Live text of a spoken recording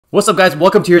What's up, guys?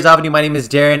 Welcome to Here's Avenue. My name is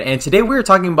Darren, and today we're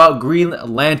talking about Green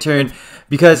Lantern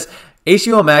because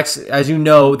HBO Max, as you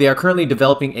know, they are currently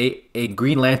developing a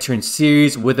Green Lantern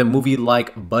series with a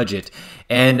movie-like budget.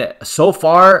 And so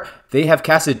far, they have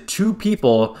casted two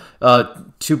people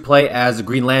to play as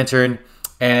Green Lantern.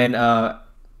 And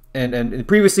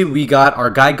previously, we got our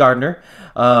guy Gardner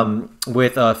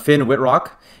with Finn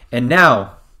Wittrock. And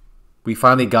now, we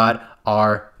finally got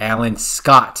our Alan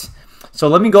Scott. So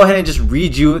let me go ahead and just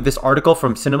read you this article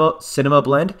from Cinema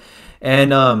Blend,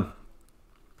 and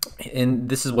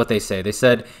this is what they say. They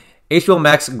said, HBO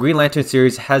Max Green Lantern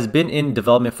series has been in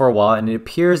development for a while, and it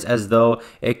appears as though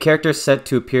a character set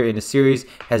to appear in the series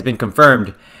has been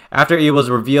confirmed. After it was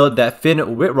revealed that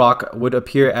Finn Wittrock would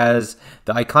appear as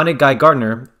the iconic Guy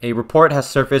Gardner, a report has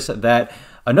surfaced that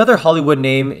another Hollywood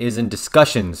name is in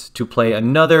discussions to play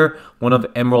another one of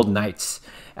Emerald Knights.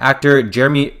 Actor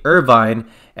Jeremy Irvine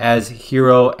as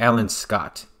hero Alan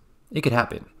Scott. It could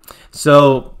happen.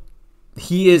 So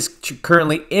he is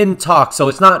currently in talks, so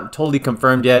it's not totally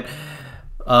confirmed yet.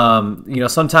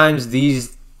 Sometimes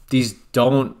these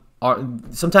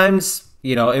sometimes,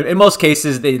 in most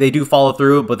cases they do follow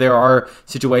through, but there are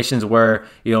situations where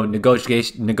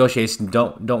negotiations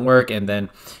don't work, and then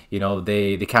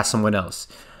they cast someone else.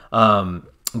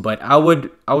 But I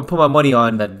would put my money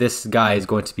on that this guy is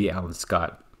going to be Alan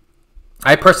Scott.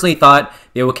 I personally thought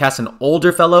they would cast an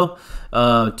older fellow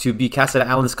to be casted as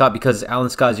Alan Scott, because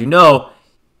Alan Scott, as you know,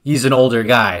 he's an older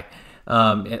guy,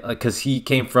 because he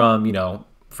came from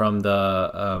from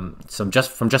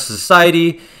Justice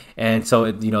Society, and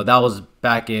so that was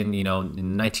back in in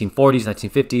 1940s,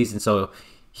 1950s, and so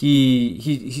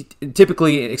he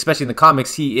typically, especially in the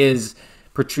comics, he is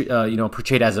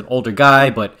portrayed as an older guy,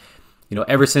 but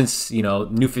ever since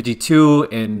New 52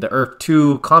 and the Earth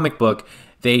 2 comic book,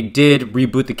 they did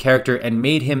reboot the character and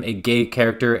made him a gay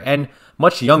character and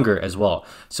much younger as well.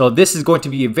 So this is going to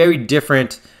be a very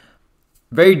different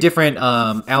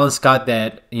Alan Scott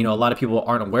that a lot of people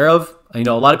aren't aware of. A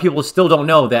lot of people still don't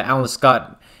know that Alan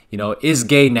Scott is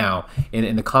gay now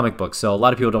in the comic book. So a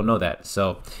lot of people don't know that.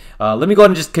 So let me go ahead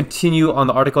and just continue on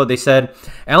the article. They said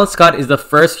Alan Scott is the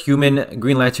first human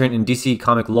Green Lantern in DC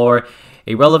comic lore,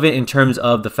 irrelevant in terms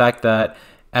of the fact that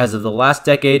as of the last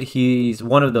decade, he's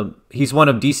one of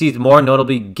DC's more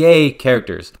notably gay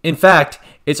characters. In fact,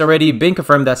 it's already been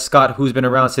confirmed that Scott, who's been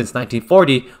around since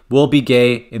 1940, will be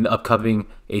gay in the upcoming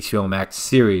HBO Max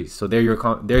series. So there's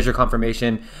your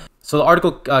confirmation. So the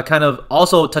article kind of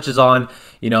also touches on,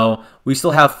 we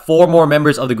still have 4 more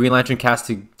members of the Green Lantern cast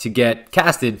to get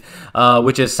casted,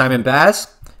 which is Simon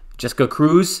Baz, Jessica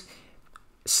Cruz,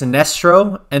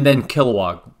 Sinestro, and then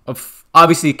Kilowog.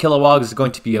 Obviously, Kilowog is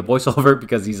going to be a voiceover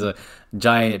because he's a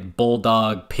giant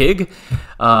bulldog pig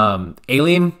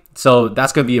alien. So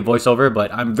that's going to be a voiceover. But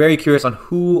I'm very curious on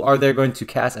who are they going to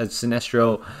cast as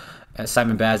Sinestro, as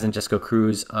Simon Baz, and Jessica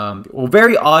Cruz. A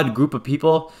very odd group of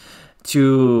people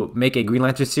to make a Green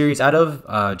Lantern series out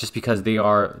of, just because they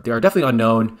are definitely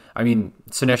unknown. I mean,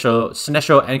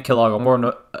 Sinestro and Kilowog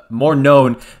are more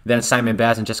known than Simon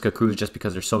Baz and Jessica Cruz just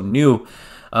because they're so new.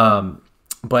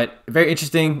 But very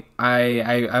interesting.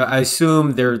 I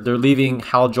assume they're leaving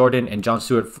Hal Jordan and Jon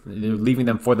Stewart. They're leaving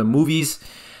them for the movies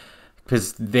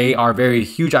because they are very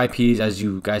huge IPs, as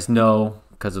you guys know,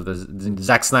 because of the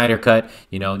Zack Snyder cut.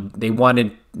 They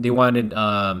wanted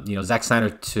Zack Snyder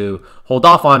to hold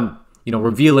off on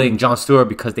revealing Jon Stewart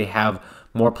because they have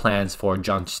more plans for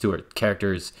Jon Stewart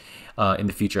characters in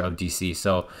the future of DC.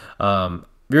 So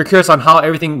we're curious on how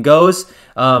everything goes.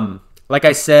 Like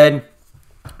I said,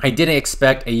 I didn't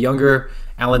expect a younger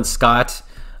Alan Scott.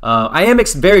 I am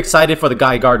very excited for the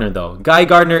Guy Gardner, though. Guy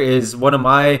Gardner is one of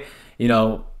my,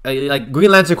 like Green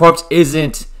Lantern Corps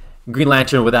isn't Green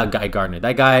Lantern without Guy Gardner.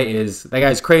 That guy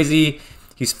is crazy.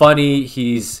 He's funny.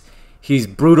 He's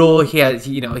brutal. He has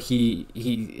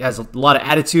he has a lot of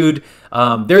attitude.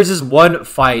 There's this one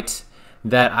fight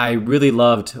that I really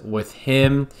loved with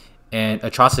him and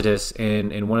Atrocitus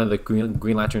in one of the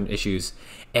Green Lantern issues,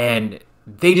 and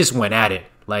they just went at it.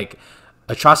 Like,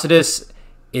 Atrocitus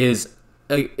is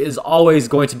always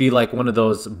going to be like one of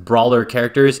those brawler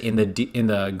characters in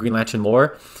the Green Lantern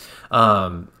lore,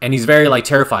 and he's very like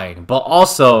terrifying. But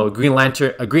also Green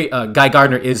Lantern, Guy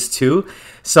Gardner is too.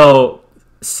 So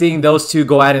seeing those two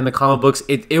go at it in the comic books,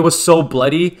 it was so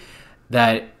bloody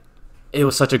that it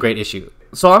was such a great issue.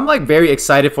 So I'm like very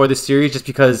excited for this series just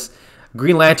because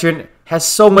Green Lantern has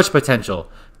so much potential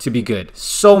to be good,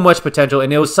 so much potential,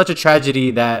 and it was such a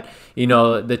tragedy that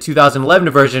the 2011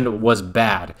 version was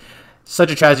bad.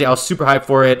 Such a tragedy. I was super hyped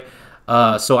for it.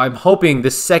 So I'm hoping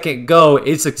this second go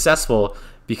is successful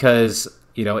because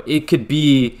it could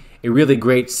be a really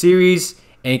great series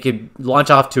and it could launch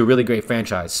off to a really great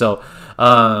franchise. So,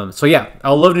 so yeah,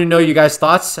 I'd love to know you guys'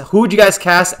 thoughts. Who would you guys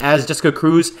cast as Jessica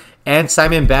Cruz and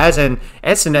Simon Baz and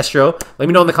Sinestro? Let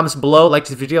me know in the comments below. Like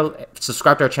this video,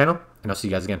 subscribe to our channel, and I'll see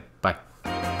you guys again. Bye.